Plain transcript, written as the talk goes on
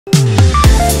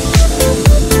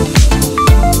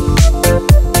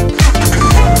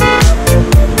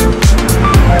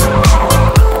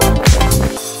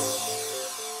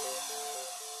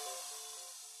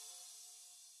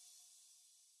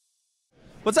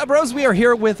What's up, bros? We are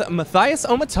here with Mathias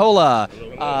Omotola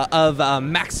of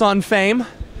MAXON fame.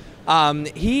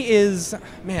 He is,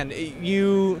 man,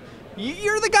 you're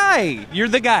the guy. You're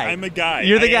the guy. I'm a guy.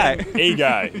 You're the guy. A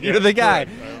guy. You're the guy.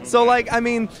 So, like, I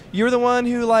mean, you're the one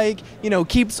who, like, you know,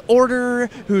 keeps order,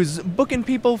 who's booking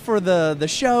people for the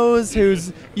shows,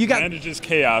 who's manages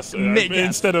chaos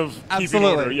instead of keeping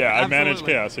order. Yeah, I manage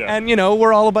chaos. Yeah. And you know,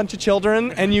 we're all a bunch of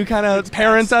children, and you kind of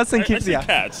parent us and keep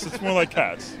cats. It's more like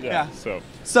cats. Yeah.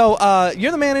 So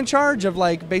you're the man in charge of,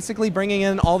 like, basically bringing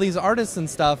in all these artists and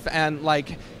stuff, and,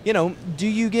 like, you know, do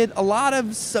you get a lot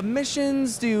of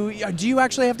submissions? Do you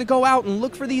actually have to go out and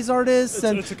look for these artists?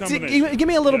 It's a combination. Give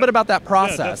me a little bit about that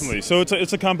process. Yeah, definitely. So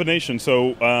it's a combination.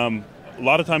 So a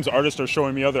lot of times artists are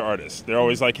showing me other artists. They're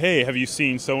always like, hey, have you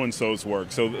seen so-and-so's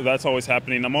work? So that's always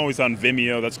happening. I'm always on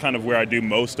Vimeo. That's kind of where I do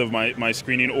most of my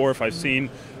screening. Or if I've seen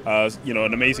you know,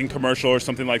 an amazing commercial or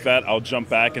something like that, I'll jump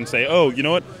back and say, oh, you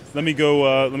know what? Let me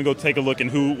go take a look at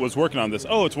who was working on this.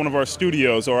 Oh, it's one of our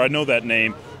studios, or I know that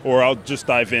name, or I'll just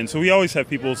dive in. So we always have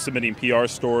people submitting PR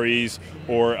stories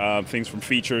or things from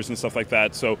features and stuff like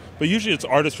that. So, but usually it's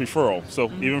artist referral.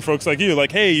 So even folks like you,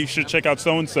 like, hey, you should check out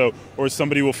so-and-so, or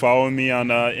somebody will follow me on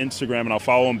Instagram, and I'll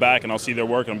follow them back, and I'll see their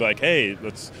work, and I'll be like, hey,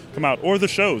 let's come out. Or the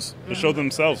shows, the show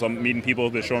themselves. I'm meeting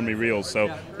people, they're showing me reels. So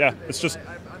yeah, it's just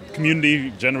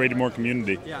community, generating more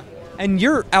community. Yeah. And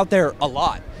you're out there a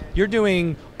lot. You're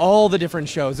doing all the different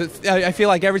shows. I feel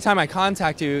like every time I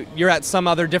contact you, you're at some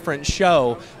other different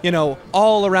show, you know,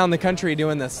 all around the country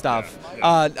doing this stuff.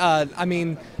 I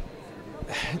mean,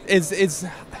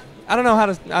 I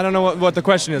don't know what the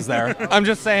question is there. I'm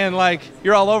just saying, like,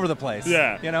 you're all over the place.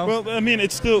 Yeah. You know? Well, I mean,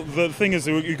 it's still, the thing is,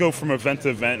 you go from event to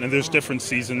event, and there's different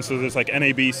seasons. So there's like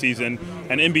NAB season,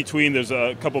 and in between there's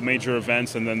a couple major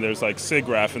events, and then there's like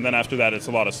SIGGRaph, and then after that it's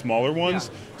a lot of smaller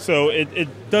ones. Yeah. So it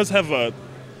does have a,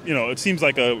 you know, it seems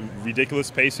like a ridiculous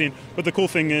pacing, but the cool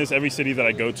thing is every city that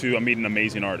I go to, I'm meeting an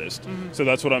amazing artist. So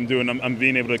that's what I'm doing. I'm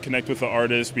being able to connect with the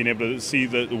artist, being able to see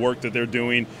the work that they're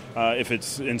doing. If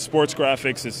it's in sports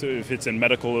graphics, if it's in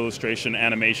medical illustration,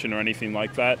 animation, or anything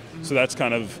like that. So that's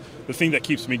kind of the thing that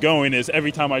keeps me going, is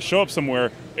every time I show up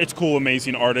somewhere, it's cool,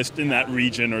 amazing artist in that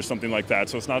region or something like that.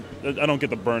 So it's not, I don't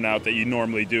get the burnout that you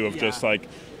normally do of just like,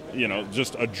 you know,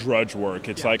 just a drudge work.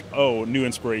 It's like, oh, new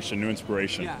inspiration.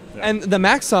 Yeah. And the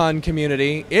MAXON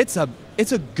community, it's a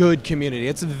good community.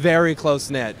 It's very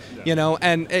close-knit, you know,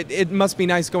 and it must be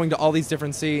nice going to all these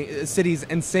different cities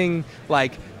and seeing,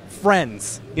 like,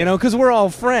 friends, you know, because we're all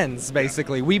friends,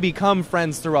 basically. We become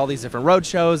friends through all these different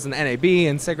roadshows and NAB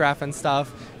and Siggraph and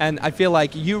stuff, and I feel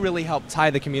like you really help tie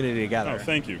the community together. Oh,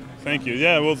 thank you.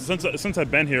 Yeah, well, since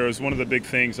I've been here, it was one of the big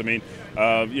things. I mean,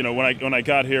 you know, when I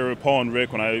got here with Paul and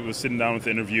Rick, when I was sitting down with the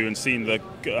interview and seeing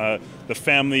the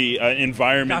family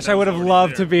environment. Gosh, I would have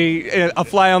loved to be a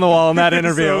fly on the wall in that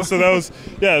interview. so that was,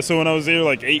 yeah, so when I was there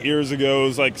like 8 years ago, it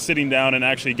was like sitting down and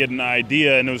actually getting an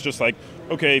idea, and it was just like,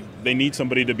 okay, they need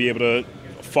somebody to be able to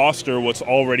foster what's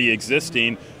already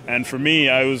existing. And for me,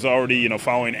 I was already, you know,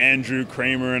 following Andrew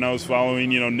Kramer, and I was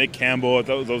following, you know, Nick Campbell at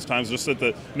those times, just at the,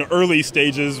 you know, early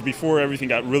stages before everything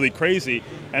got really crazy.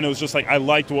 And it was just like, I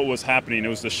liked what was happening. It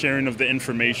was the sharing of the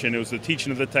information. It was the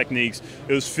teaching of the techniques.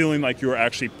 It was feeling like you were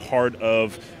actually part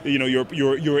of, you know,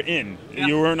 you're in. Yeah.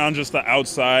 You weren't on just the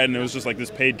outside, and it was just like this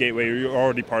paid gateway. You're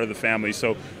already part of the family.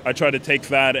 So I try to take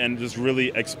that and just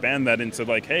really expand that into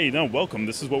like, hey, no, welcome.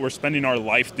 This is what we're spending our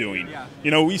life doing. Yeah. You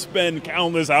know, we spend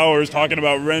countless hours talking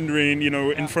about rendering, you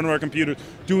know, in front of our computer,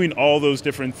 doing all those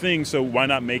different things. So why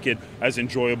not make it as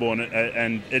enjoyable?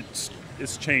 And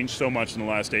it's changed so much in the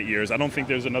last 8 years. I don't think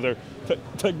there's another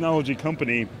technology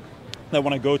company that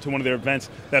when I go to one of their events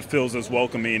that feels as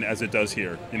welcoming as it does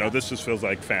here. You know, this just feels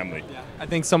like family. Yeah. I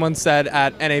think someone said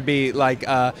at NAB, like,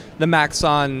 the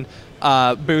MAXON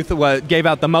booth gave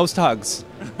out the most hugs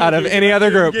out of any other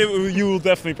group. You will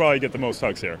definitely probably get the most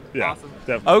hugs here. Yeah, awesome.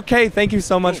 Definitely. Okay, thank you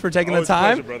so much for taking the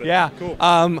time. A pleasure, brother. Yeah,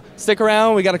 cool. Stick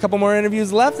around. We got a couple more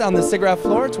interviews left on the SIGGRaph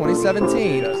floor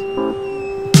 2017.